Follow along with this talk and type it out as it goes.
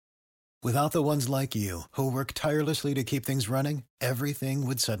Without the ones like you, who work tirelessly to keep things running, everything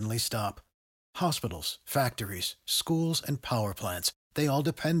would suddenly stop. Hospitals, factories, schools, and power plants, they all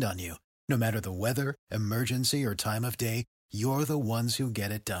depend on you. No matter the weather, emergency, or time of day, you're the ones who get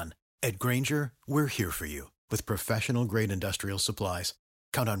it done. At Grainger, we're here for you with professional-grade industrial supplies.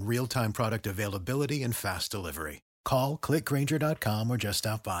 Count on real-time product availability and fast delivery. Call, clickgrainger.com, or just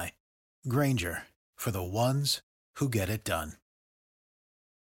stop by. Grainger, for the ones who get it done.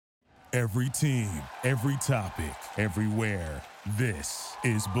 Every team, every topic, everywhere. This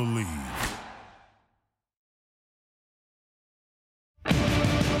is Believe.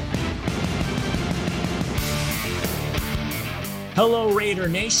 Hello, Raider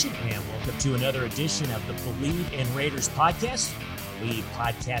Nation, and welcome to another edition of the Believe in Raiders podcast, Believe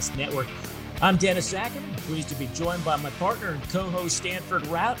Podcast Network. I'm Dennis Ackerman, pleased to be joined by my partner and co-host Stanford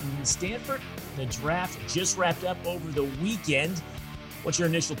Rout. And Stanford, the draft just wrapped up over the weekend. What's your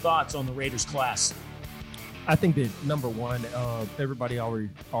initial thoughts on the Raiders class? I think that number one, everybody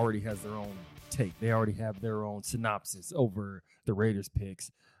already has their own take. They already have their own synopsis over the Raiders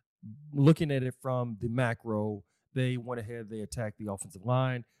picks. Looking at it from the macro, they went ahead, they attacked the offensive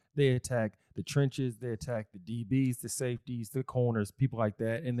line, they attacked the trenches, they attacked the DBs, the safeties, the corners, people like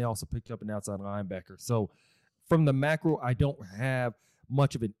that, and they also picked up an outside linebacker. So from the macro, I don't have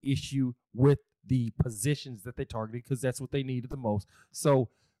much of an issue with the positions that they targeted because that's what they needed the most. So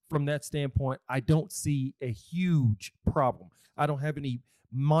from that standpoint, I don't see a huge problem. I don't have any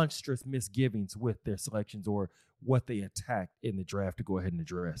monstrous misgivings with their selections or what they attacked in the draft to go ahead and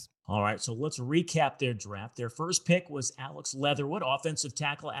address. All right, so let's recap their draft. Their first pick was Alex Leatherwood, offensive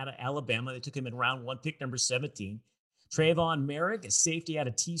tackle out of Alabama. They took him in round 1, pick number 17. Trayvon Merrick, a safety out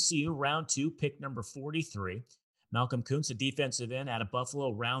of TCU, round 2, pick number 43. Malcolm Kuntz, a defensive end out of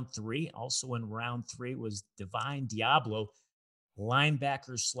Buffalo, round 3. Also in round 3 was Divine Diablo,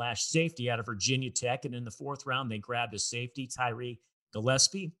 linebacker / safety out of Virginia Tech. And in the 4th round, they grabbed a safety, Tyree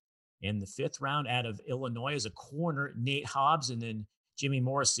Gillespie. In the 5th round, out of Illinois, as a corner, Nate Hobbs. And then Jimmy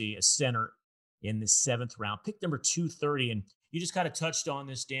Morrissey, a center, in the 7th round. Pick number 230. And you just kind of touched on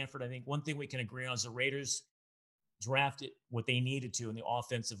this, Stanford. I think one thing we can agree on is the Raiders drafted what they needed to in the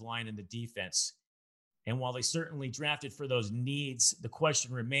offensive line and the defense. And while they certainly drafted for those needs, the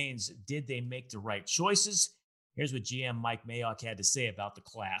question remains, did they make the right choices? Here's what GM Mike Mayock had to say about the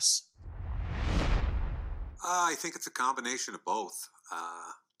class. I think it's a combination of both.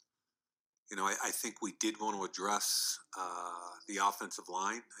 I think we did want to address the offensive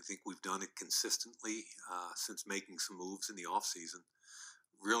line. I think we've done it consistently since making some moves in the offseason.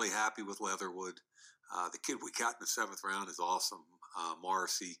 Really happy with Leatherwood. The kid we got in the 7th round is awesome.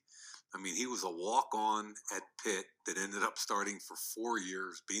 Morrissey. I mean, he was a walk-on at Pitt that ended up starting for 4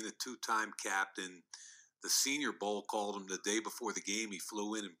 years, being a 2-time captain. The Senior Bowl called him the day before the game. He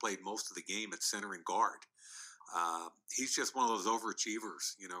flew in and played most of the game at center and guard. He's just one of those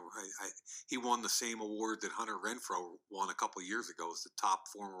overachievers. He won the same award that Hunter Renfrow won a couple of years ago as the top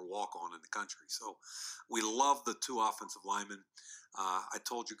former walk-on in the country. So we love the 2 offensive linemen. I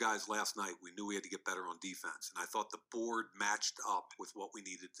told you guys last night we knew we had to get better on defense, and I thought the board matched up with what we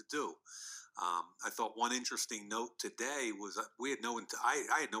needed to do. I thought one interesting note today was we had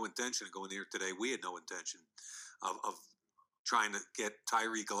I had no intention of going here today. We had no intention of trying to get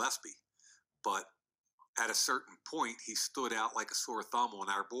Tyree Gillespie, but at a certain point, he stood out like a sore thumb on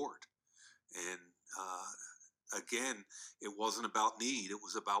our board. And again, it wasn't about need. It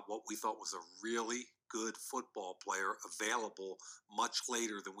was about what we thought was a really good football player available much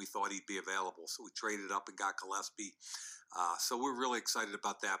later than we thought he'd be available. So we traded up and got Gillespie. So we're really excited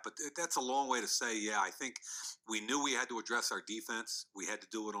about that. But that's a long way to say, yeah, I think we knew we had to address our defense. We had to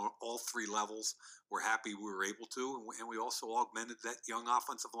do it on all 3 levels. We're happy we were able to. And we also augmented that young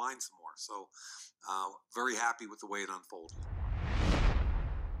offensive line some more. So very happy with the way it unfolded.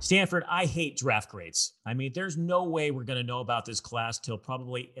 Stanford, I hate draft grades. I mean, there's no way we're going to know about this class till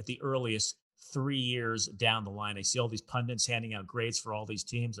probably at the earliest 3 years down the line. I see all these pundits handing out grades for all these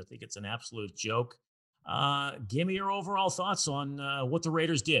teams. I think it's an absolute joke. Give me your overall thoughts on what the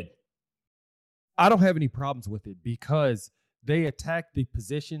Raiders did. I don't have any problems with it because they attacked the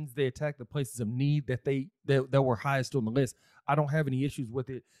positions, they attacked the places of need that were highest on the list. I don't have any issues with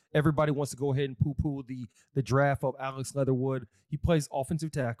it. Everybody wants to go ahead and poo-poo the draft of Alex Leatherwood. He plays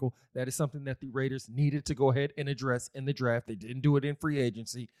offensive tackle. That is something that the Raiders needed to go ahead and address in the draft. They didn't do it in free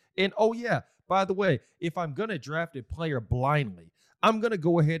agency. And, oh, yeah, by the way, if I'm going to draft a player blindly, I'm going to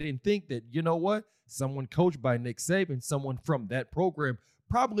go ahead and think that, you know what, someone coached by Nick Saban, someone from that program,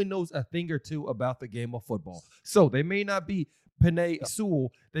 probably knows a thing or two about the game of football. So they may not be Penei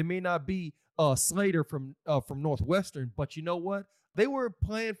Sewell. They may not be Slater from Northwestern, but you know what? They were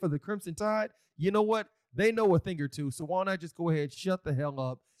playing for the Crimson Tide. You know what? They know a thing or two. So why not just go ahead, shut the hell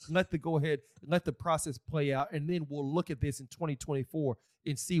up, let the process play out, and then we'll look at this in 2024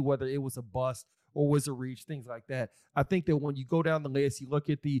 and see whether it was a bust or was a reach, things like that. I think that when you go down the list, you look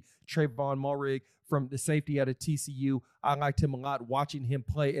at the Trayvon Mulrig from the safety out of TCU. I liked him a lot watching him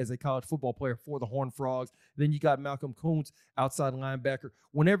play as a college football player for the Horned Frogs. Then you got Malcolm Kuntz, outside linebacker.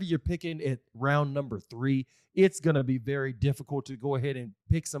 Whenever you're picking at round number 3, it's going to be very difficult to go ahead and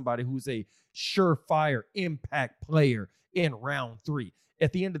pick somebody who's a surefire impact player in round 3.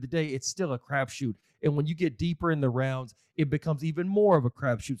 At the end of the day, it's still a crapshoot. And when you get deeper in the rounds, it becomes even more of a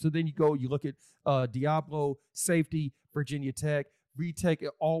crapshoot. So then you look at Diablo, safety, Virginia Tech. VTech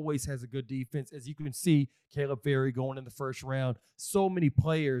always has a good defense. As you can see, Caleb Ferry going in the first round. So many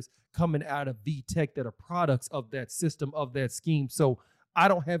players coming out of VTech that are products of that system, of that scheme. So I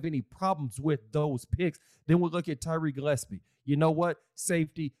don't have any problems with those picks. Then we'll look at Tyree Gillespie. You know what?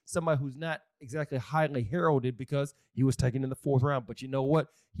 Safety, somebody who's not exactly highly heralded because he was taken in the 4th round. But you know what?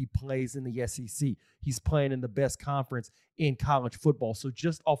 He plays in the SEC. He's playing in the best conference in college football. So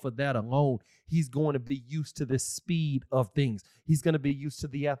just off of that alone, he's going to be used to the speed of things. He's going to be used to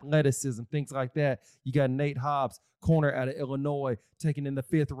the athleticism, things like that. You got Nate Hobbs, corner out of Illinois, taken in the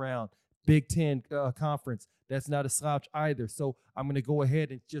 5th round. Big Ten conference. That's not a slouch either. So I'm going to go ahead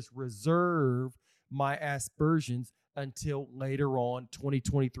and just reserve my aspersions until later on,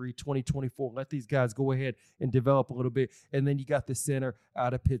 2023, 2024. Let these guys go ahead and develop a little bit. And then you got the center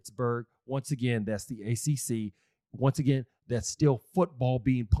out of Pittsburgh. Once again, that's the ACC. Once again, that's still football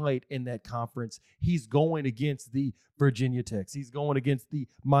being played in that conference. He's going against the Virginia Techs. He's going against the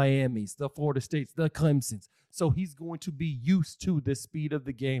Miamis, the Florida States, the Clemsons. So he's going to be used to the speed of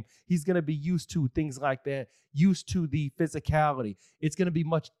the game. He's going to be used to things like that, used to the physicality. It's going to be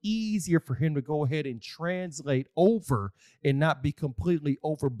much easier for him to go ahead and translate over and not be completely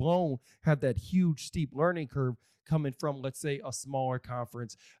overblown, have that huge, steep learning curve coming from, let's say, a smaller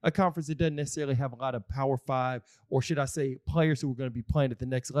conference, a conference that doesn't necessarily have a lot of Power 5, or should I say players who are going to be playing at the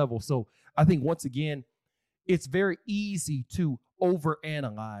next level. So I think, once again, it's very easy to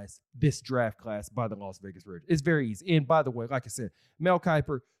overanalyze this draft class by the Las Vegas Raiders. It's very easy. And by the way, like I said, Mel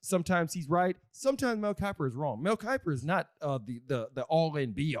Kiper, sometimes he's right. Sometimes Mel Kiper is wrong. Mel Kiper is not the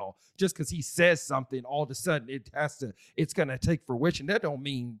all-in be-all. Just because he says something, all of a sudden it's going to take fruition. That don't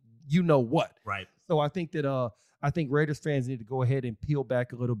mean you know what. Right. So I think that I think Raiders fans need to go ahead and peel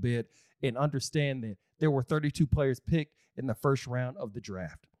back a little bit and understand that there were 32 players picked in the first round of the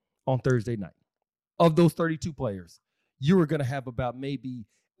draft on Thursday night. Of those 32 players, you are going to have about maybe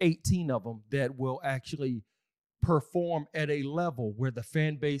 18 of them that will actually perform at a level where the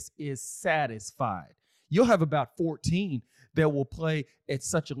fan base is satisfied. You'll have about 14 that will play at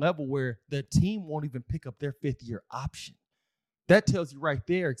such a level where the team won't even pick up their 5th-year option. That tells you right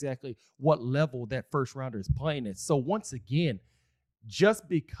there exactly what level that first rounder is playing at. So once again, just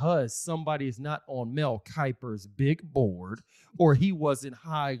because somebody is not on Mel Kiper's big board or he wasn't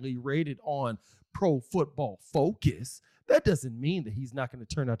highly rated on Pro Football Focus, that doesn't mean that he's not going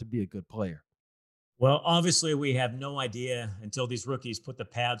to turn out to be a good player. Well, obviously, we have no idea until these rookies put the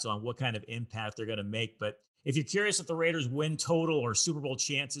pads on what kind of impact they're going to make. But if you're curious if the Raiders' win total or Super Bowl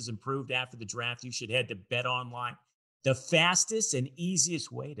chances improved after the draft, you should head to BetOnline, the fastest and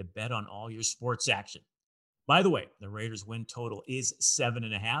easiest way to bet on all your sports action. By the way, the Raiders' win total is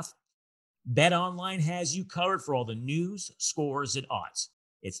 7.5. BetOnline has you covered for all the news, scores, and odds.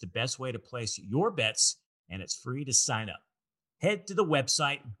 It's the best way to place your bets, and it's free to sign up. Head to the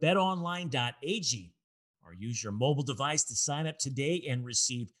website betonline.ag or use your mobile device to sign up today and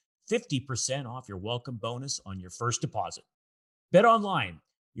receive 50% off your welcome bonus on your first deposit. BetOnline,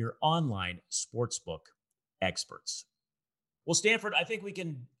 your online sportsbook experts. Well, Stanford, I think we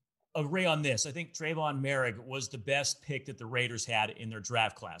can agree on this. I think Trayvon Merrick was the best pick that the Raiders had in their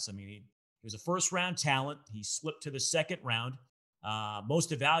draft class. I mean, he was a first-round talent. He slipped to the 2nd round.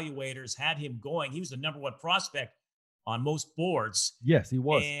 Most evaluators had him going. He was the number 1 prospect on most boards. Yes, he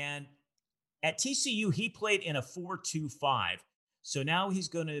was. And at TCU, he played in a 4-2-5. So now he's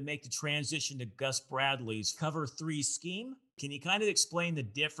going to make the transition to Gus Bradley's cover 3 scheme. Can you kind of explain the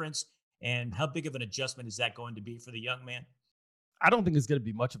difference and how big of an adjustment is that going to be for the young man? I don't think it's going to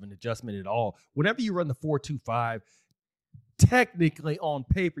be much of an adjustment at all. Whenever you run the 4-2-5, technically on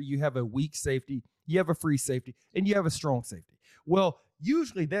paper, you have a weak safety, you have a free safety, and you have a strong safety. Well,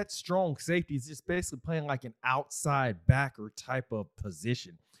 usually that strong safety is just basically playing like an outside backer type of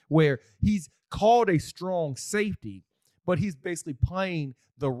position where he's called a strong safety, but he's basically playing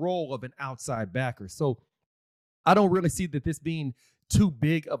the role of an outside backer. So I don't really see that this being too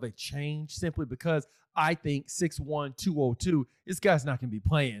big of a change simply because I think 6'1", 202, this guy's not going to be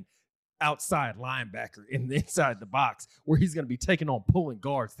playing outside linebacker inside the box where he's going to be taking on pulling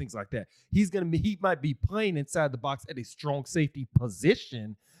guards, things like that. He might be playing inside the box at a strong safety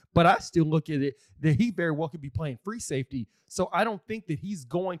position, but I still look at it that he very well could be playing free safety. So I don't think that he's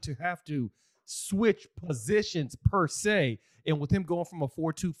going to have to switch positions per se. And with him going from a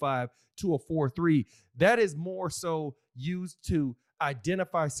 4.25 to a 4.3, that is more so used to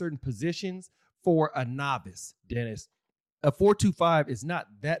identify certain positions for a novice, Dennis. A 4.25 is not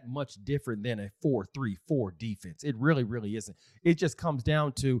that much different than a 4.34 defense. It really, really isn't. It just comes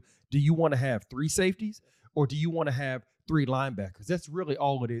down to, do you want to have 3 safeties or do you want to have 3 linebackers? That's really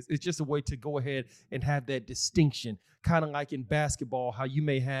all it is. It's just a way to go ahead and have that distinction, kind of like in basketball, how you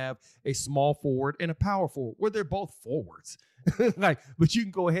may have a small forward and a power forward, where they're both forwards. But you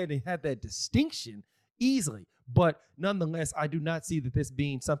can go ahead and have that distinction easily. But nonetheless, I do not see that this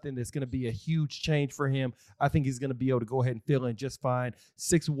being something that's going to be a huge change for him. I think he's going to be able to go ahead and fill in just fine.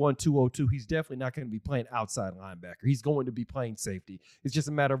 6'1", 202. He's definitely not going to be playing outside linebacker. He's going to be playing safety. It's just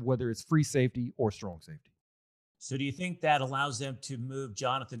a matter of whether it's free safety or strong safety. So do you think that allows them to move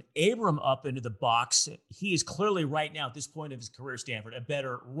Jonathan Abram up into the box? He is clearly right now at this point of his career, Stanford, a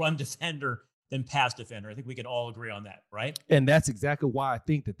better run defender than pass defender. I think we can all agree on that, right? And that's exactly why I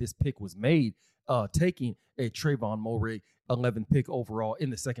think that this pick was made, taking a Trayvon Mulray 11th pick overall in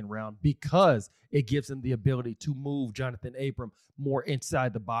the second round, because it gives him the ability to move Jonathan Abram more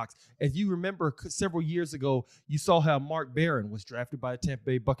inside the box. As you remember, several years ago, you saw how Mark Barron was drafted by the Tampa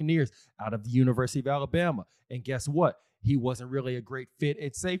Bay Buccaneers out of the University of Alabama. And guess what? He wasn't really a great fit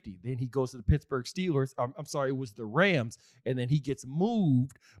at safety. Then he goes to the Pittsburgh Steelers. It was the Rams. And then he gets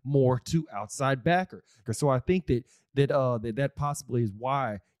moved more to outside backer. So I think that possibly is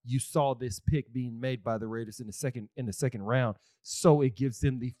why you saw this pick being made by the Raiders in the second round. So it gives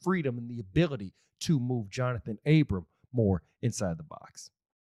them the freedom and the ability to move Jonathan Abram more inside the box.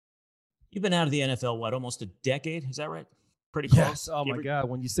 You've been out of the NFL, almost a decade? Is that right? Pretty close. Yes. Oh, my God.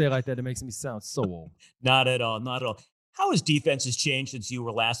 When you say it like that, it makes me sound so old. Not at all. Not at all. How has defenses changed since you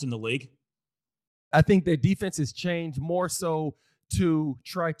were last in the league? I think that defense has changed more so to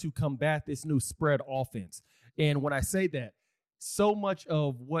try to combat this new spread offense. And when I say that, so much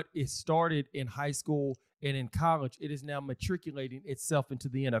of what is started in high school and in college, it is now matriculating itself into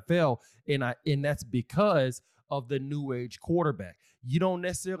the NFL. And that's because of the new age quarterback. You don't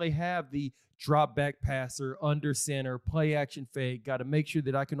necessarily have the drop back passer, under center, play action fake. Got to make sure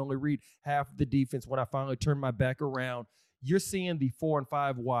that I can only read half of the defense when I finally turn my back around. You're seeing the 4 and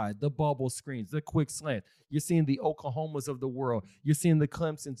 5 wide, the bubble screens, the quick slant. You're seeing the Oklahomas of the world. You're seeing the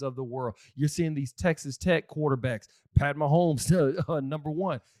Clemsons of the world. You're seeing these Texas Tech quarterbacks, Pat Mahomes, number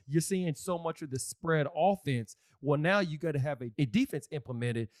one. You're seeing so much of the spread offense. Well, now you got to have a defense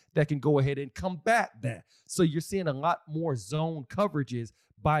implemented that can go ahead and combat that. So you're seeing a lot more zone coverages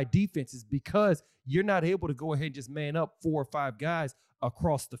by defenses because you're not able to go ahead and just man up 4 or 5 guys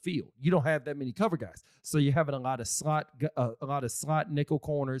across the field. You don't have that many cover guys. So you're having a lot of slot nickel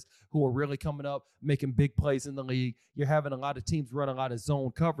corners who are really coming up, making big plays in the league. You're having a lot of teams run a lot of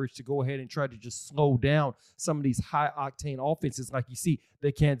zone coverage to go ahead and try to just slow down some of these high octane offenses like you see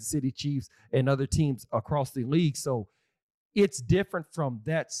the Kansas City Chiefs and other teams across the league. So it's different from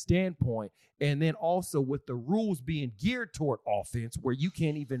that standpoint. And then also with the rules being geared toward offense where you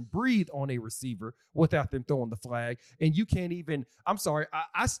can't even breathe on a receiver without them throwing the flag. And you can't even,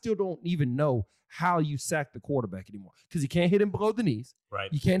 I still don't even know how you sack the quarterback anymore because you can't hit him below the knees. Right.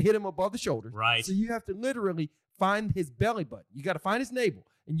 You can't hit him above the shoulders. Right. So you have to literally find his belly button. You got to find his navel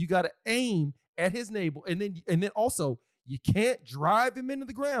and you got to aim at his navel. And then also you can't drive him into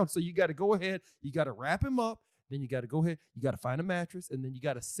the ground. So you got to go ahead. You got to wrap him up. Then you got to go ahead, you got to find a mattress, and then you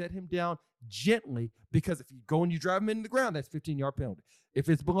got to set him down gently because if you go and you drive him into the ground, that's 15-yard penalty. If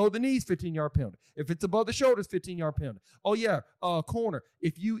it's below the knees, 15-yard penalty. If it's above the shoulders, 15-yard penalty. Oh, yeah, corner.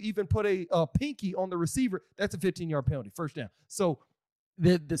 If you even put a pinky on the receiver, that's a 15-yard penalty, first down. So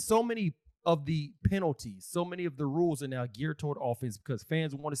there's so many of the penalties, so many of the rules are now geared toward offense because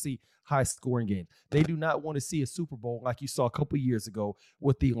fans want to see high-scoring games. They do not want to see a Super Bowl like you saw a couple years ago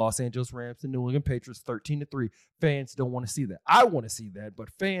with the Los Angeles Rams and New England Patriots 13-3. Fans don't want to see that. I want to see that,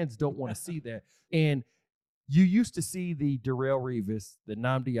 but fans don't want to see that. And you used to see the Darrelle Revis, the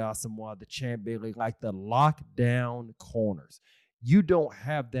Nnamdi Asomugha, the Champ Bailey, like the lockdown corners. You don't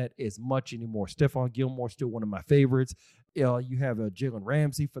have that as much anymore. Stephon Gilmore still one of my favorites. You have Jalen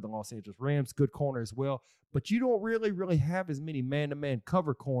Ramsey for the Los Angeles Rams, good corner as well. But you don't really have as many man-to-man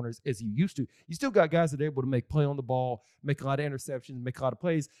cover corners as you used to. You still got guys that are able to make play on the ball, make a lot of interceptions, make a lot of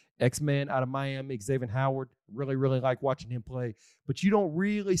plays. X-Man out of Miami, Xavier Howard, really like watching him play. But you don't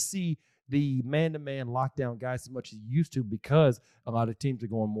really see the man-to-man lockdown guys as much as he used to because a lot of teams are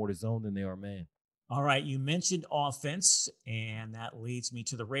going more to zone than they are man. All right, you mentioned offense, and that leads me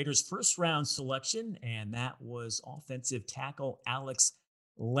to the Raiders' first-round selection, and that was offensive tackle Alex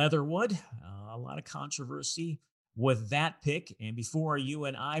Leatherwood. A lot of controversy with that pick, and before you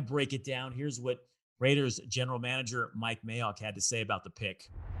and I break it down, here's what Raiders general manager Mike Mayock had to say about the pick.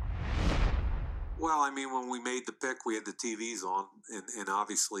 Well, I mean, when we made the pick, we had the TVs on, and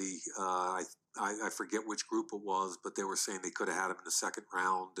obviously, I forget which group it was, but they were saying they could have had him in the second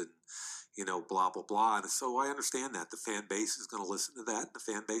round, and blah blah blah. And so I understand that the fan base is going to listen to that, and the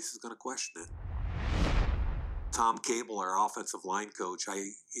fan base is going to question it. Tom Cable, our offensive line coach,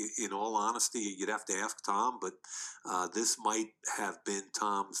 in all honesty, you'd have to ask Tom, but this might have been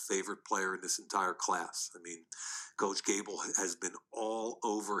Tom's favorite player in this entire class. I mean, Coach Cable has been all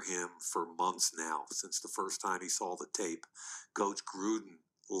over him for months now, since the first time he saw the tape. Coach Gruden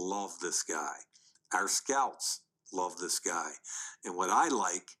loved this guy. Our scouts love this guy. And what I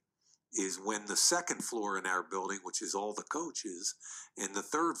like is when the second floor in our building, which is all the coaches, and the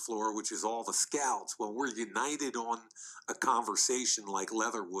third floor, which is all the scouts, when we're united on a conversation like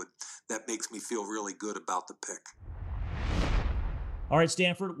Leatherwood, that makes me feel really good about the pick. All right,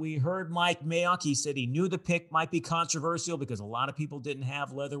 Stanford, we heard Mike Mayock. He said he knew the pick might be controversial because a lot of people didn't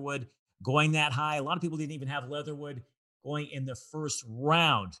have Leatherwood going that high. A lot of people didn't even have Leatherwood going in the first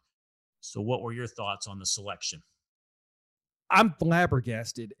round. So what were your thoughts on the selection? I'm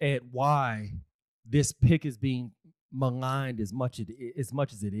flabbergasted at why this pick is being maligned as much as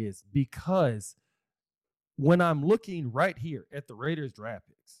it is, because when I'm looking right here at the Raiders draft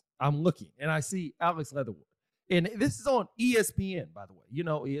picks, I'm looking and I see Alex Leatherwood. And this is on ESPN, by the way.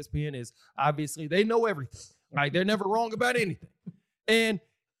 ESPN is obviously, they know everything. Like, they're never wrong about anything. And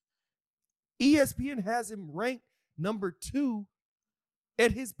ESPN has him ranked number 2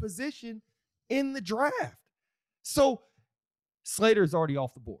 at his position in the draft. So Slater's already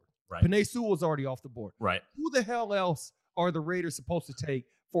off the board. Right. Penei Sewell's already off the board. Right. Who the hell else are the Raiders supposed to take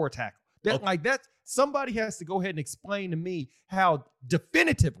for a tackle? Okay. Somebody has to go ahead and explain to me how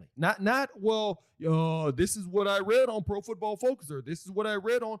definitively, not this is what I read on Pro Football Focus, or this is what I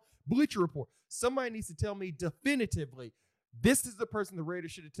read on Bleacher Report. Somebody needs to tell me definitively this is the person the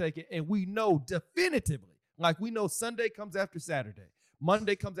Raiders should have taken, and we know definitively, like we know Sunday comes after Saturday,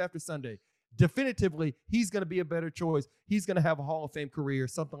 Monday comes after Sunday. Definitively, he's going to be a better choice. He's going to have a Hall of Fame career,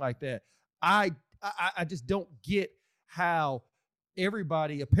 something like that. I just don't get how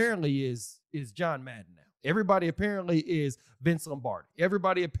everybody apparently is John Madden now. Everybody apparently is Vince Lombardi.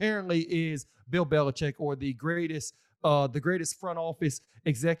 Everybody apparently is Bill Belichick, or the greatest front office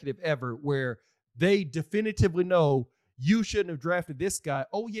executive ever, where they definitively know you shouldn't have drafted this guy.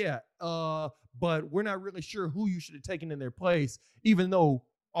 Oh yeah, but we're not really sure who you should have taken in their place, even though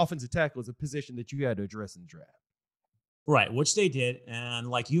offensive tackle is a position that you had to address in the draft. Right, which they did. And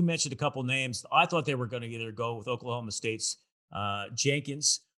like you mentioned a couple names, I thought they were going to either go with Oklahoma State's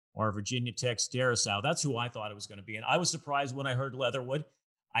Jenkins or Virginia Tech's Darrisaw. That's who I thought it was going to be. And I was surprised when I heard Leatherwood.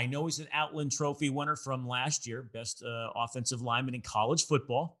 I know he's an Outland Trophy winner from last year, best offensive lineman in college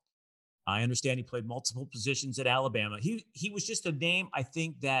football. I understand he played multiple positions at Alabama. He was just a name, I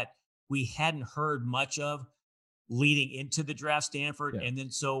think, that we hadn't heard much of leading into the draft, Stanford. Yeah. And then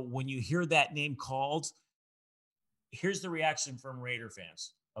so when you hear that name called, here's the reaction from Raider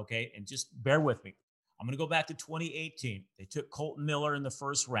fans, okay? And just bear with me. I'm going to go back to 2018. They took Colton Miller in the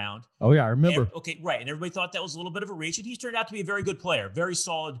first round. Oh, yeah, I remember. Right. And everybody thought that was a little bit of a reach, and he's turned out to be a very good player, very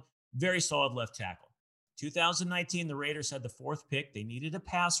solid left tackle. 2019, the Raiders had the 4th pick. They needed a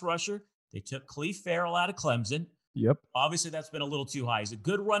pass rusher. They took Cleve Farrell out of Clemson. Yep. Obviously, that's been a little too high. He's a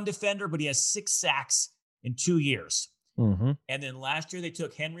good run defender, but he has 6 sacks in 2 years. Mm-hmm. And then last year they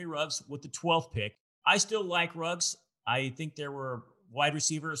took Henry Ruggs with the 12th pick. I still like Ruggs. I think there were wide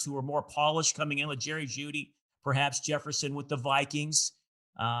receivers who were more polished coming in, like Jerry Jeudy, perhaps Jefferson with the Vikings.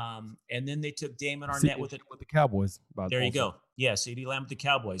 And then they took Damon Arnett with the Cowboys. There you go. Yeah, CeeDee Lamb with the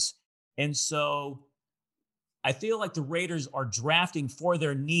Cowboys. And so I feel like the Raiders are drafting for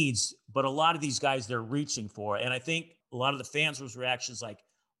their needs, but a lot of these guys they're reaching for. And I think a lot of the fans' reactions like,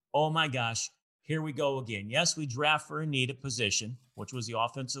 oh my gosh, here we go again. Yes, we draft for a needed position, which was the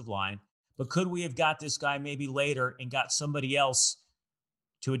offensive line, but could we have got this guy maybe later and got somebody else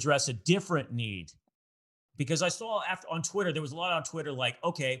to address a different need? Because I saw on Twitter, there was a lot on Twitter like,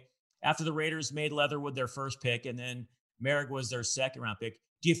 okay, after the Raiders made Leatherwood their first pick and then Merrick was their second round pick,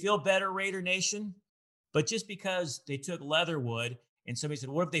 do you feel better, Raider Nation? But just because they took Leatherwood and somebody said,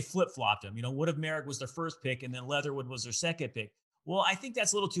 what if they flip-flopped him? What if Merrick was their first pick and then Leatherwood was their second pick? Well, I think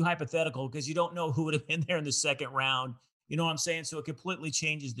that's a little too hypothetical because you don't know who would have been there in the second round, You know what I'm saying? So it completely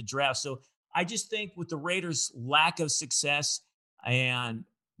changes the draft. So I just think with the Raiders' lack of success and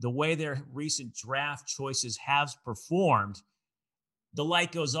the way their recent draft choices have performed, the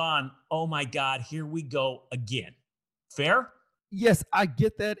light goes on. Oh my God, here we go again. Fair? Yes, I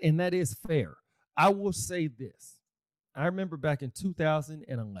get that, and that is fair. I will say this. I remember back in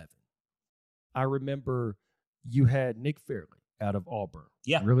 2011, I remember you had Nick Fairley out of Auburn.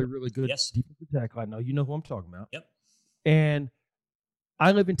 Yeah. Really, really good Yes. defensive tackle. I know you know who I'm talking about. Yep. And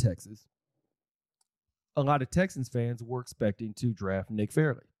I live in Texas. A lot of Texans fans were expecting to draft Nick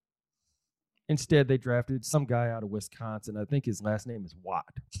Fairley. Instead, they drafted some guy out of Wisconsin. I think his last name is Watt.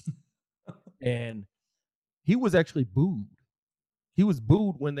 And he was actually booed. He was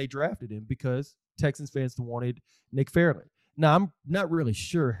booed when they drafted him because Texans fans wanted Nick Fairley. Now, I'm not really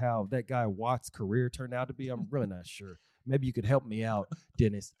sure how that guy Watt's career turned out to be. I'm really not sure. Maybe you could help me out,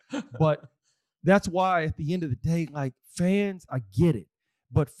 Dennis. But that's why at the end of the day, like, fans, I get it.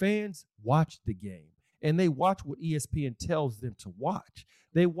 But fans watch the game, and they watch what ESPN tells them to watch.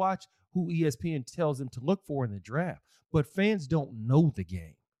 They watch who ESPN tells them to look for in the draft. But fans don't know the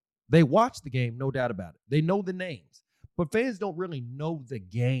game. They watch the game, no doubt about it. They know the names. But fans don't really know the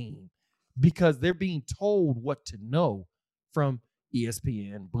game because they're being told what to know from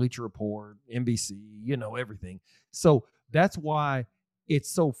ESPN, Bleacher Report, NBC, everything. So that's why it's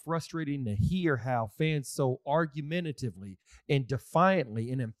so frustrating to hear how fans so argumentatively and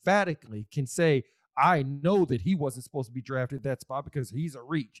defiantly and emphatically can say, I know that he wasn't supposed to be drafted at that spot because he's a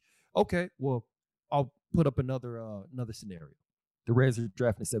reach. Okay, well, I'll put up another scenario. The Raiders are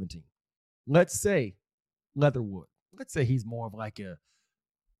drafting at 17. Let's say Leatherwood. Let's say he's more of like a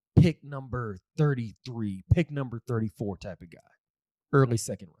pick number 33, pick number 34 type of guy. Early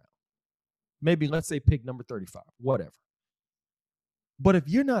second round. Maybe let's say pick number 35, whatever. But if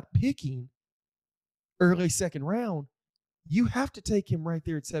you're not picking early second round, you have to take him right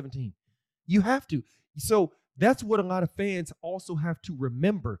there at 17. You have to. So that's what a lot of fans also have to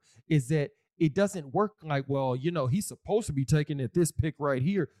remember is that it doesn't work like, well, he's supposed to be taken at this pick right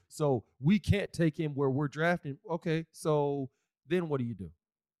here, so we can't take him where we're drafting. Okay, so then what do you do?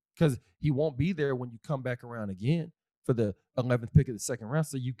 Because he won't be there when you come back around again for the 11th pick of the second round.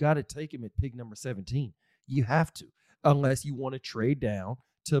 So you got to take him at pick number 17. You have to, unless you want to trade down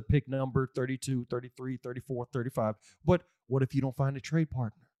to pick number 32, 33, 34, 35. But what if you don't find a trade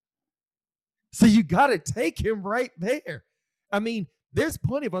partner? So you got to take him right there. I mean, there's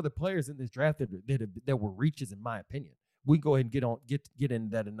plenty of other players in this draft that were reaches, in my opinion. We can go ahead and get into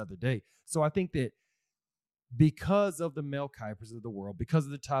that another day. So I think that because of the Mel Kipers of the world, because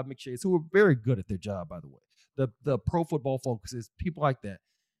of the Todd McShays, who are very good at their job, by the way, the Pro Football Focuses, people like that,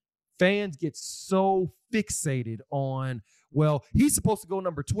 fans get so fixated on, well, he's supposed to go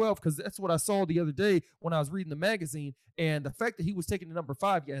number 12 because that's what I saw the other day when I was reading the magazine, and the fact that he was taking the number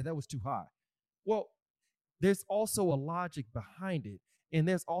 5, yeah, that was too high. Well, there's also a logic behind it, and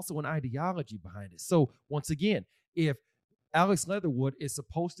there's also an ideology behind it. So once again, if Alex Leatherwood is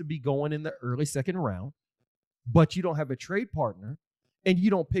supposed to be going in the early second round, but you don't have a trade partner, and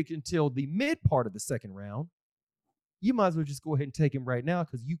you don't pick until the mid part of the second round, you might as well just go ahead and take him right now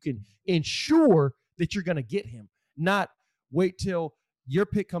because you can ensure that you're going to get him, not wait till your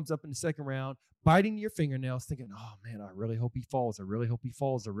pick comes up in the second round, biting your fingernails, thinking, oh, man, I really hope he falls. I really hope he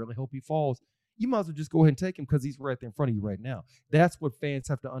falls. I really hope he falls. You might as well just go ahead and take him because he's right there in front of you right now. That's what fans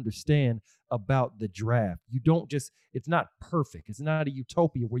have to understand about the draft. You don't just – it's not perfect. It's not a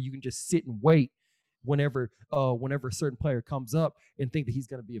utopia where you can just sit and wait whenever a certain player comes up and think that he's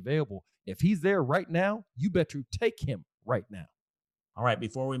going to be available. If he's there right now, you better take him right now. All right,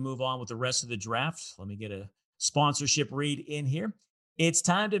 before we move on with the rest of the draft, let me get a sponsorship read in here. It's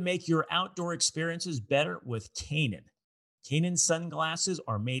time to make your outdoor experiences better with Kaenon. Kaenon sunglasses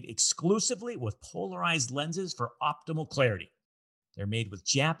are made exclusively with polarized lenses for optimal clarity. They're made with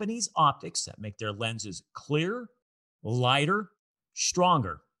Japanese optics that make their lenses clearer, lighter,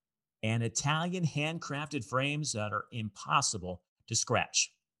 stronger, and Italian handcrafted frames that are impossible to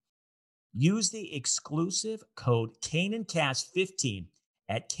scratch. Use the exclusive code KaenonCast15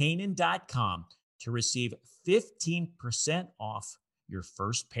 at Kaenon.com to receive 15% off your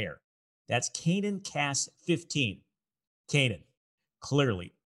first pair. That's KaenonCast15. Kaenon,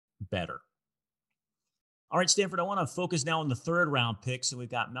 clearly better. All right, Stanford, I want to focus now on the third round picks. And we've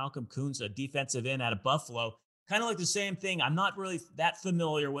got Malcolm Koonce, a defensive end out of Buffalo. Kind of like the same thing. I'm not really that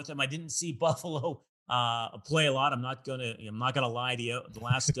familiar with him. I didn't see Buffalo play a lot. I'm not gonna lie to you.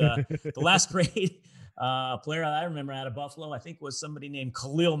 The last great player I remember out of Buffalo, I think, was somebody named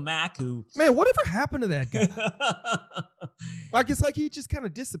Khalil Mack. Who, man, whatever happened to that guy? Like, it's like he just kind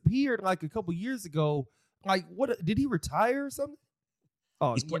of disappeared like a couple years ago. Like, what? Did he retire or something?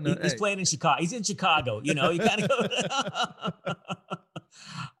 Oh, He's playing in Chicago. He's in Chicago. You kind of go.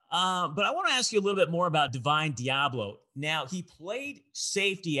 But I want to ask you a little bit more about Divine Deablo. Now, he played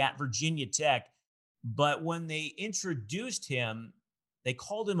safety at Virginia Tech, but when they introduced him, they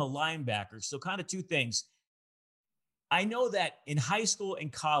called him a linebacker. So kind of two things. I know that in high school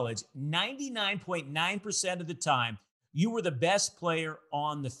and college, 99.9% of the time, you were the best player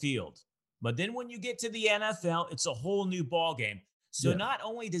on the field. But then when you get to the NFL, it's a whole new ballgame. So not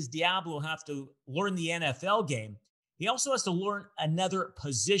only does Deablo have to learn the NFL game, he also has to learn another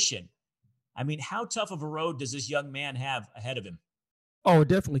position. I mean, how tough of a road does this young man have ahead of him? Oh, it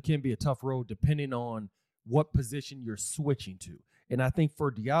definitely can be a tough road depending on what position you're switching to. And I think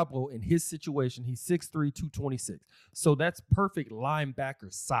for Deablo, in his situation, he's 6'3", 226. So that's perfect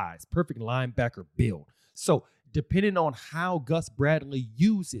linebacker size, perfect linebacker build. So depending on how Gus Bradley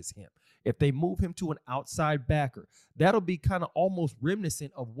uses him, if they move him to an outside backer, that'll be kind of almost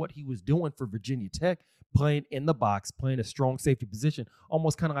reminiscent of what he was doing for Virginia Tech, playing in the box, playing a strong safety position,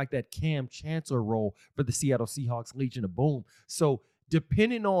 almost kind of like that Cam Chancellor role for the Seattle Seahawks, Legion of Boom. So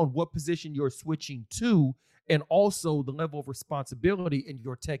depending on what position you're switching to, and also the level of responsibility and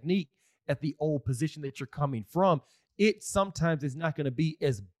your technique at the old position that you're coming from, it sometimes is not going to be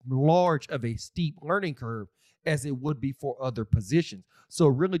as large of a steep learning curve as it would be for other positions. So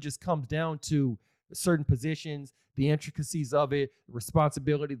it really just comes down to certain positions, the intricacies of it, the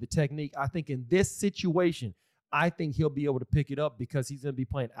responsibility, the technique. I think in this situation, I think he'll be able to pick it up because he's going to be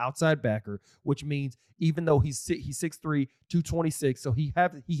playing outside backer, which means even though he's 6'3", 226, so he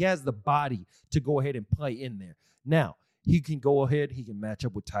has the body to go ahead and play in there. Now, he can go ahead, he can match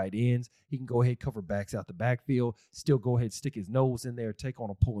up with tight ends, he can go ahead, cover backs out the backfield, still go ahead, stick his nose in there, take on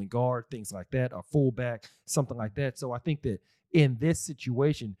a pulling guard, things like that, a fullback, something like that. So I think that in this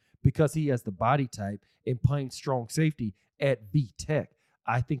situation, because he has the body type and playing strong safety at V-Tech,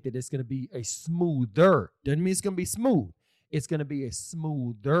 I think that it's going to be a smoother, doesn't mean it's going to be smooth, it's going to be a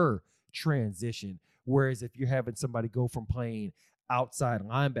smoother transition. Whereas if you're having somebody go from playing outside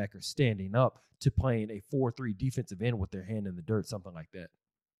linebacker standing up to playing a 4-3 defensive end with their hand in the dirt, something like that.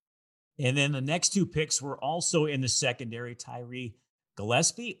 And then the next two picks were also in the secondary, Tyree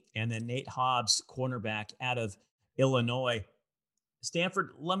Gillespie and then Nate Hobbs, cornerback out of Illinois.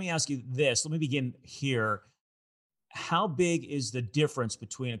 Stanford, let me ask you this. Let me begin here. How big is the difference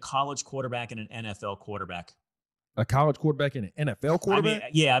between a college quarterback and an NFL quarterback? A college quarterback and an NFL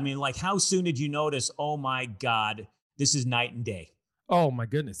quarterback? I mean, like how soon did you notice, oh my God, this is night and day? Oh my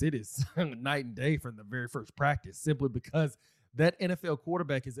goodness, it is night and day from the very first practice, simply because that NFL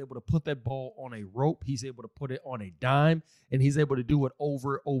quarterback is able to put that ball on a rope. He's able to put it on a dime, and he's able to do it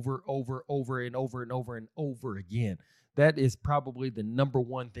over and over again. That is probably the number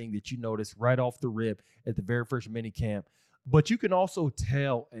one thing that you notice right off the rip at the very first mini camp. But you can also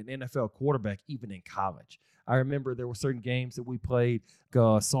tell an NFL quarterback even in college. I remember there were certain games that we played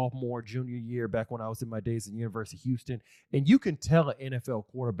sophomore, junior year, back when I was in my days at University of Houston. And you can tell an NFL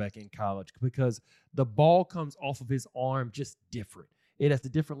quarterback in college because the ball comes off of his arm just different. It has a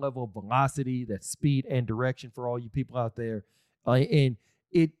different level of velocity, that speed and direction for all you people out there. And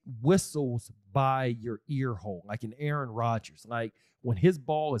it whistles by your ear hole, like an Aaron Rodgers. Like when his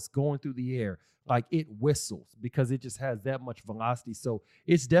ball is going through the air, like it whistles because it just has that much velocity. So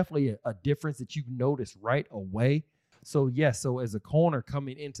it's definitely a difference that you notice right away. So yes, so as a corner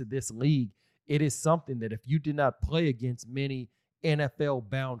coming into this league, it is something that if you did not play against many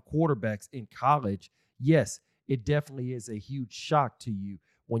NFL-bound quarterbacks in college, yes, it definitely is a huge shock to you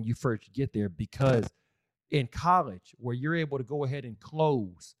when you first get there, because in college, where you're able to go ahead and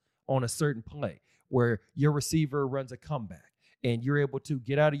close on a certain play, where your receiver runs a comeback, and you're able to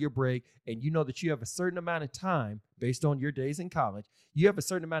get out of your break, and you know that you have a certain amount of time based on your days in college. You have a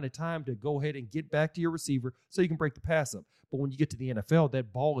certain amount of time to go ahead and get back to your receiver so you can break the pass up. But when you get to the NFL,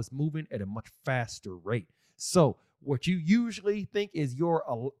 that ball is moving at a much faster rate. So what you usually think is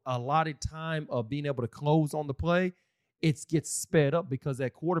your allotted time of being able to close on the play, it gets sped up because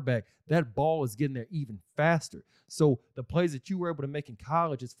that quarterback, that ball is getting there even faster. So the plays that you were able to make in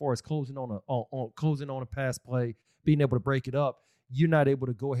college, as far as closing on a pass play, being able to break it up, you're not able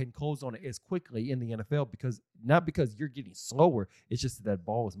to go ahead and close on it as quickly in the NFL because you're getting slower. It's just that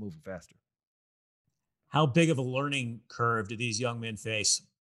ball is moving faster. How big of a learning curve do these young men face?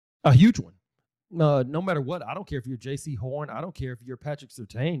 A huge one. No matter what, I don't care if you're J.C. Horn. I don't care if you're Patrick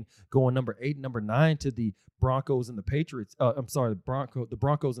Surtain going number 8 and number 9 to the Broncos and the Patriots. The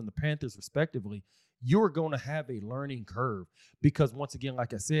Broncos and the Panthers, respectively. You're going to have a learning curve because, once again,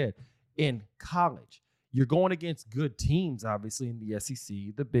 like I said, in college, you're going against good teams, obviously, in the SEC,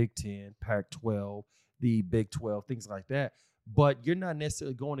 the Big Ten, Pac-12, the Big 12, things like that. But you're not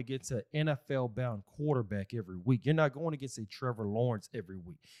necessarily going against an NFL-bound quarterback every week. You're not going against a Trevor Lawrence every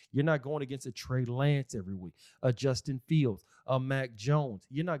week. You're not going against a Trey Lance every week, a Justin Fields, a Mac Jones.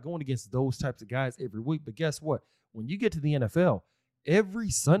 You're not going against those types of guys every week. But guess what? When you get to the NFL, every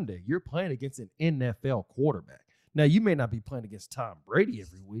Sunday you're playing against an NFL quarterback. Now, you may not be playing against Tom Brady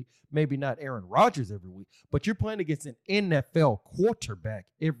every week, maybe not Aaron Rodgers every week, but you're playing against an NFL quarterback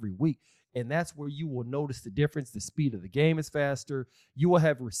every week. And that's where you will notice the difference. The speed of the game is faster. You will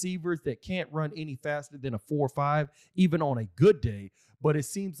have receivers that can't run any faster than a 4.5, even on a good day. But it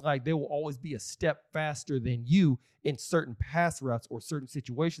seems like they will always be a step faster than you in certain pass routes or certain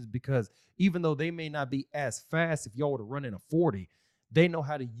situations, because even though they may not be as fast if y'all were to run in a 40, they know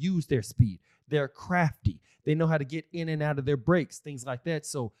how to use their speed. They're crafty. They know how to get in and out of their breaks, things like that.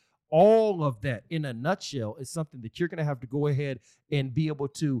 So all of that in a nutshell is something that you're going to have to go ahead and be able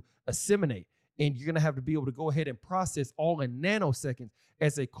to assimilate. And you're going to have to be able to go ahead and process all in nanoseconds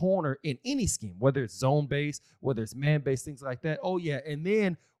as a corner in any scheme, whether it's zone-based, whether it's man-based, things like that. Oh, yeah. And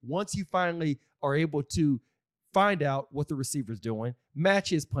then once you finally are able to find out what the receiver's doing, match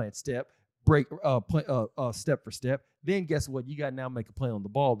his plant step, break step for step, then guess what? You got to now make a play on the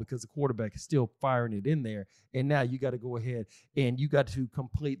ball because the quarterback is still firing it in there. And now you got to go ahead and you got to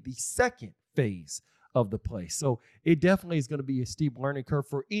complete the second phase of the play. So it definitely is going to be a steep learning curve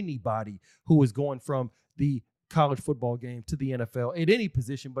for anybody who is going from the college football game to the NFL at any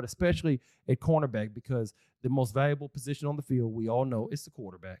position, but especially at cornerback, because the most valuable position on the field, we all know, is the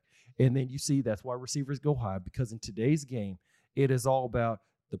quarterback. And then you see that's why receivers go high, because in today's game, it is all about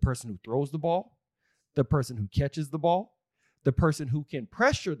the person who throws the ball, the person who catches the ball, the person who can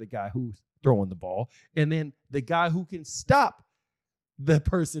pressure the guy who's throwing the ball, and then the guy who can stop the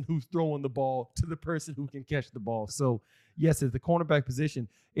person who's throwing the ball to the person who can catch the ball. So, yes, at the cornerback position,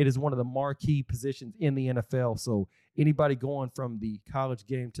 it is one of the marquee positions in the NFL. So anybody going from the college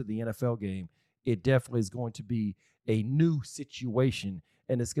game to the NFL game, it definitely is going to be a new situation,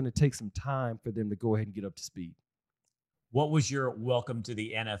 and it's going to take some time for them to go ahead and get up to speed. What was your welcome to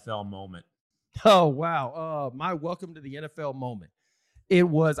the NFL moment? Oh, wow. My welcome to the NFL moment. It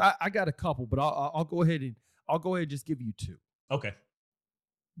was, I got a couple, but I'll go ahead and just give you two. Okay.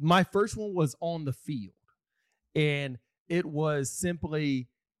 My first one was on the field, and it was simply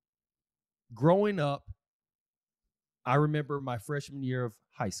growing up. I remember my freshman year of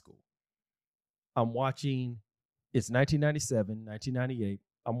high school. I'm watching, it's 1997, 1998.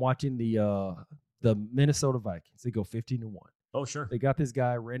 I'm watching the Minnesota Vikings. They go 15-1. Oh, sure. They got this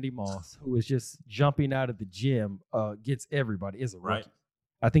guy, Randy Moss, who is just jumping out of the gym, gets everybody, is a rookie. Right.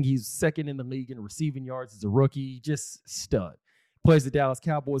 I think he's second in the league in receiving yards as a rookie, just stud. Plays the Dallas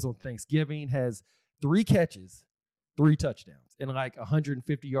Cowboys on Thanksgiving, has 3 catches, 3 touchdowns, and like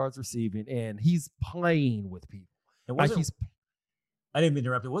 150 yards receiving, and he's playing with people. I didn't mean to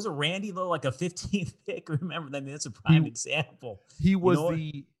interrupt. Was it Randy, though, like a 15th pick? Remember that? I mean, that's a prime example. He was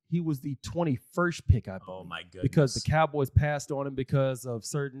the 21st pick, I believe. Oh, my goodness. Because the Cowboys passed on him because of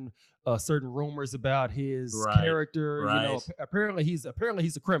certain rumors about his character. Right. You know, apparently he's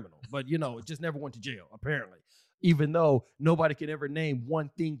a criminal, but it just never went to jail, apparently. Even though nobody could ever name one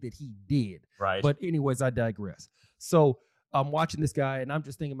thing that he did. Right. But anyways, I digress. So I'm watching this guy, and I'm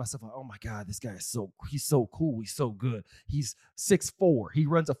just thinking to myself, oh, my God, this guy he's so cool. He's so good. He's 6'4". He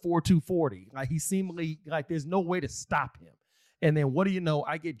runs a 4.2 40. Like, he seemingly, like, there's no way to stop him. And then what do you know?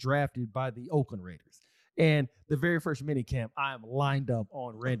 I get drafted by the Oakland Raiders. And the very first minicamp, I am lined up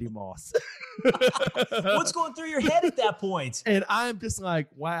on Randy Moss. What's going through your head at that point? And I'm just like,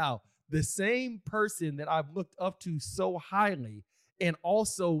 wow. The same person that I've looked up to so highly and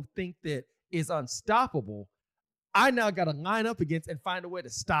also think that is unstoppable, I now got to line up against and find a way to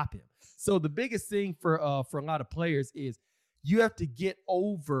stop him. So the biggest thing for a lot of players is you have to get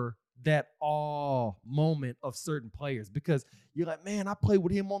over that awe moment of certain players, because you're like, man, I played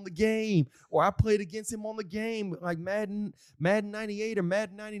with him on the game, or I played against him on the game, like Madden 98 or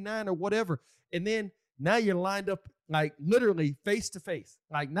Madden 99 or whatever. And then now you're lined up like literally face to face,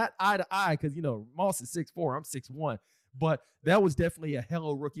 like not eye to eye, because Moss is 6'4", I'm 6'1", but that was definitely a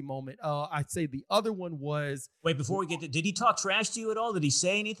hello rookie moment. I'd say the other one was. Wait, before we get to, did he talk trash to you at all? Did he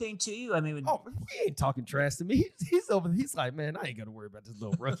say anything to you? I mean, he ain't talking trash to me. He's over. He's like, man, I ain't gonna worry about this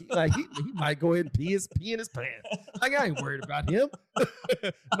little rookie. Like he might go ahead and pee in his pants. Like, I ain't worried about him.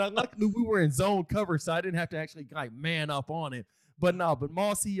 Now, luckily we were in zone cover, so I didn't have to actually like man up on it. But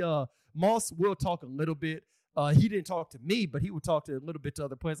Moss, Moss will talk a little bit. He didn't talk to me, but he would talk to a little bit to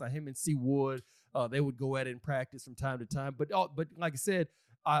other players, like him and C. Wood. They would go at it in practice from time to time. But like I said,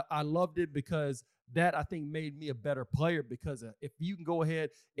 I loved it because that I think made me a better player because if you can go ahead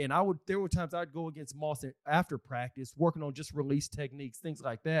and there were times I'd go against Moss after practice, working on just release techniques, things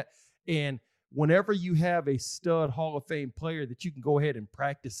like that. And whenever you have a stud Hall of Fame player that you can go ahead and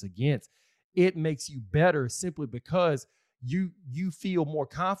practice against, it makes you better simply because you feel more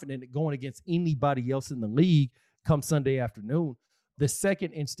confident at going against anybody else in the league come Sunday afternoon. The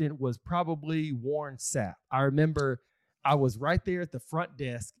second instant was probably Warren Sapp. I remember I was right there at the front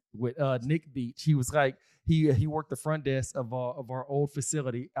desk with Nick Beach. He was like, he worked the front desk of our old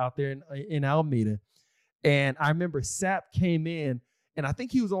facility out there in Alameda. And I remember Sapp came in, and I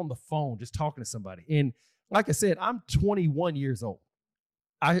think he was on the phone just talking to somebody. And like I said, I'm 21 years old.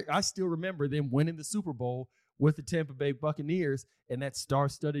 I still remember them winning the Super Bowl with the Tampa Bay Buccaneers and that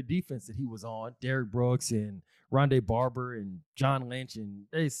star-studded defense that he was on, Derrick Brooks and Rondé Barber and John Lynch, and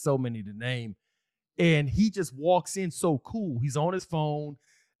there's so many to name. And he just walks in so cool. He's on his phone,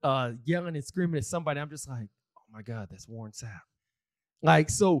 yelling and screaming at somebody. I'm just like, oh, my God, that's Warren Sapp. Like,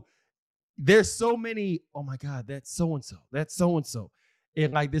 so there's so many, oh, my God, that's so-and-so. That's so-and-so.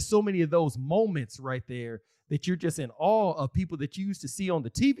 And, like, there's so many of those moments right there that you're just in awe of people that you used to see on the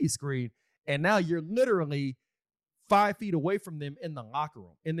TV screen. And now you're literally 5 feet away from them in the locker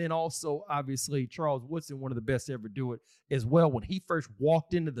room. And then also, obviously, Charles Woodson, one of the best to ever do it as well. When he first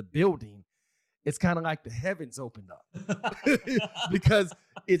walked into the building, it's kind of like the heavens opened up because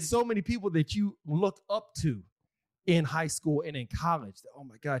it's so many people that you look up to in high school and in college. Oh,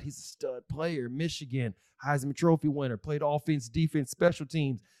 my God, he's a stud player. Michigan, Heisman Trophy winner, played offense, defense, special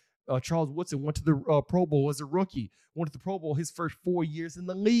teams. Charles Woodson went to the Pro Bowl as a rookie, went to the Pro Bowl his first 4 years in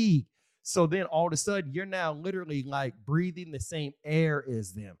the league. So then all of a sudden you're now literally like breathing the same air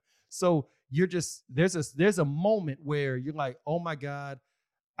as them. So you're just, there's a moment where you're like, oh my God,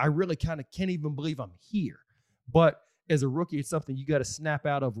 I really kind of can't even believe I'm here. But as a rookie, it's something you got to snap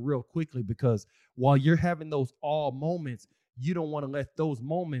out of real quickly because while you're having those awe moments, you don't want to let those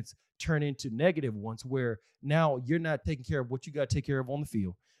moments turn into negative ones where now you're not taking care of what you got to take care of on the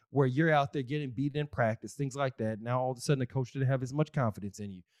field, where you're out there getting beaten in practice, things like that. Now all of a sudden the coach didn't have as much confidence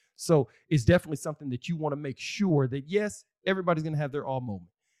in you. So it's definitely something that you want to make sure that, yes, everybody's going to have their all moment.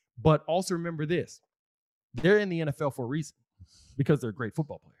 But also remember this. They're in the NFL for a reason because they're great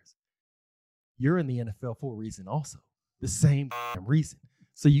football players. You're in the NFL for a reason also. The same reason.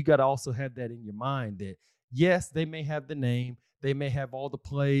 So you got to also have that in your mind that, yes, they may have the name. They may have all the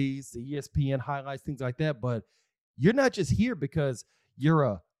plays, the ESPN highlights, things like that. But you're not just here because you're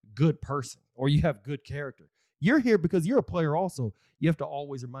a good person or you have good character. You're here because you're a player also. You have to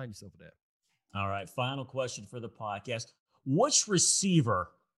always remind yourself of that. All right, final question for the podcast. Which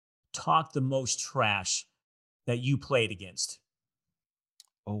receiver talked the most trash that you played against?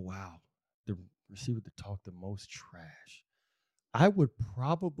 Oh, wow. The receiver that talked the most trash. I would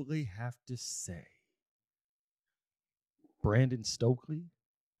probably have to say Brandon Stokely.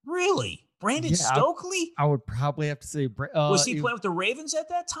 Really? Brandon Stokely? I would probably have to say was he playing with the Ravens at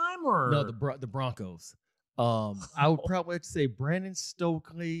that time or no, the Broncos. I would probably have to say Brandon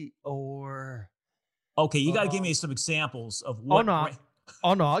Stokely or okay, you got to give me some examples of what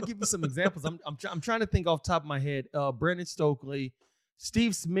I'll give you some examples. I'm trying to think off the top of my head. Brandon Stokely,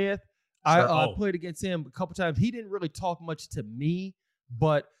 Steve Smith. Sure. I played against him a couple times. He didn't really talk much to me,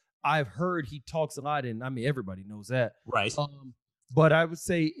 but I've heard he talks a lot, and I mean everybody knows that. Right. But I would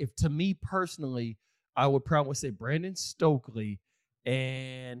say if to me personally, I would probably say Brandon Stokely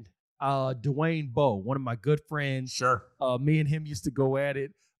and Dwayne Bowe, one of my good friends. Sure. Me and him used to go at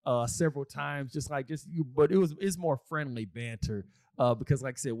it several times, but it's more friendly banter because,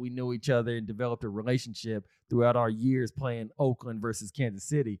 like I said, we knew each other and developed a relationship throughout our years playing Oakland versus Kansas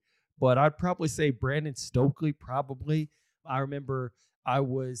City. But I'd probably say Brandon Stokely, probably. I remember I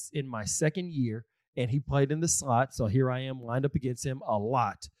was in my second year, and he played in the slot. So here I am lined up against him a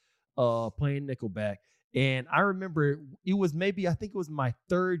lot, playing nickelback. And I remember I think it was my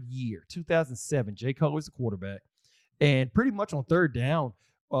third year, 2007. Jay Cutler was the quarterback. And pretty much on third down,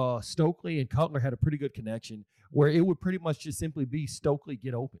 Stokely and Cutler had a pretty good connection where it would pretty much just simply be Stokely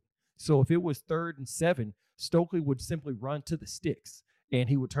get open. So if it was 3rd and 7, Stokely would simply run to the sticks and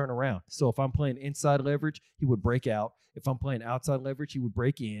he would turn around. So if I'm playing inside leverage, he would break out. If I'm playing outside leverage, he would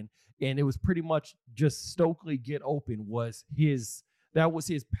break in. And it was pretty much just Stokely get open was his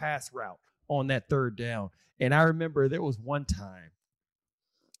pass route on that 3rd down. And I remember there was one time,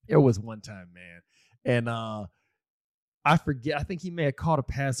 man. And I forget, I think he may have caught a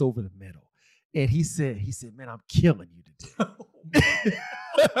pass over the middle. And he said, man, I'm killing you today.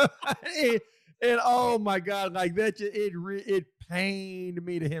 and oh my God, like that, it pained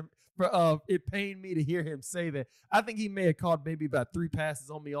me it pained me to hear him say that. I think he may have caught maybe about 3 passes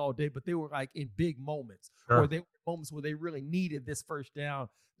on me all day, but they were like in big moments, or they were moments where they really needed this first down,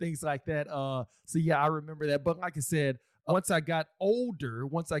 things like that. So yeah, I remember that. But like I said, once I got older,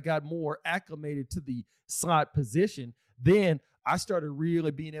 once I got more acclimated to the slot position, then I started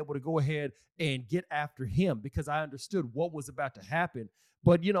really being able to go ahead and get after him because I understood what was about to happen.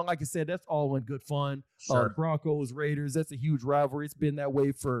 But, like I said, that's all in good fun. Sure. Broncos, Raiders, that's a huge rivalry. It's been that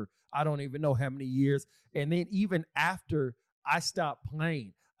way for I don't even know how many years. And then even after I stopped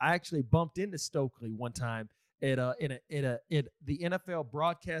playing, I actually bumped into Stokely one time at the NFL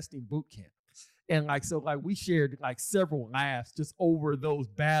broadcasting boot camp. And we shared several laughs just over those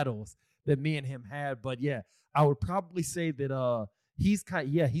battles that me and him had. But yeah, I would probably say that he's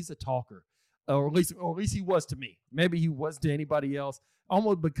a talker. Or at least he was to me. Maybe he was to anybody else.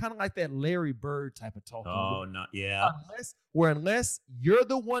 Almost, but kind of like that Larry Bird type of talking. Oh, yeah. Unless you're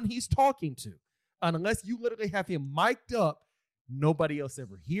the one he's talking to, unless you literally have him mic'd up, nobody else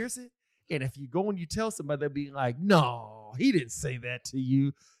ever hears it. And if you go and you tell somebody, they'll be like, "No, he didn't say that to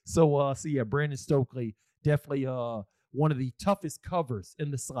you." So yeah, Brandon Stokely, definitely one of the toughest covers in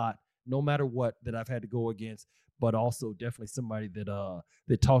the slot, no matter what, that I've had to go against. But also definitely somebody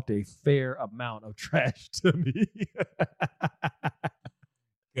that talked a fair amount of trash to me.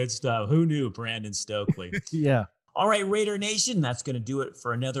 Good stuff. Who knew Brandon Stokely? Yeah. All right, Raider Nation, that's going to do it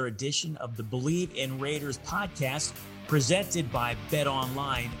for another edition of the Believe in Raiders podcast presented by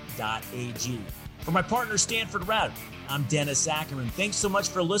betonline.ag. For my partner, Stanford Routt, I'm Dennis Ackerman. Thanks so much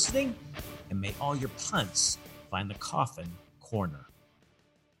for listening, and may all your punts find the coffin corner.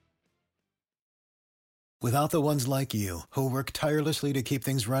 Without the ones like you, who work tirelessly to keep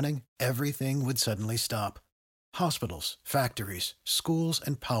things running, everything would suddenly stop. Hospitals, factories, schools,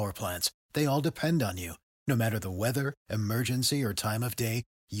 and power plants, they all depend on you. No matter the weather, emergency, or time of day,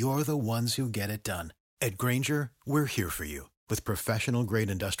 you're the ones who get it done. At Grainger, we're here for you with professional-grade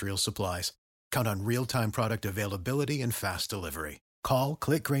industrial supplies. Count on real-time product availability and fast delivery. Call,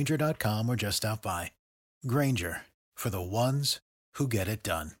 click Grainger.com, or just stop by. Grainger, for the ones who get it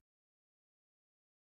done.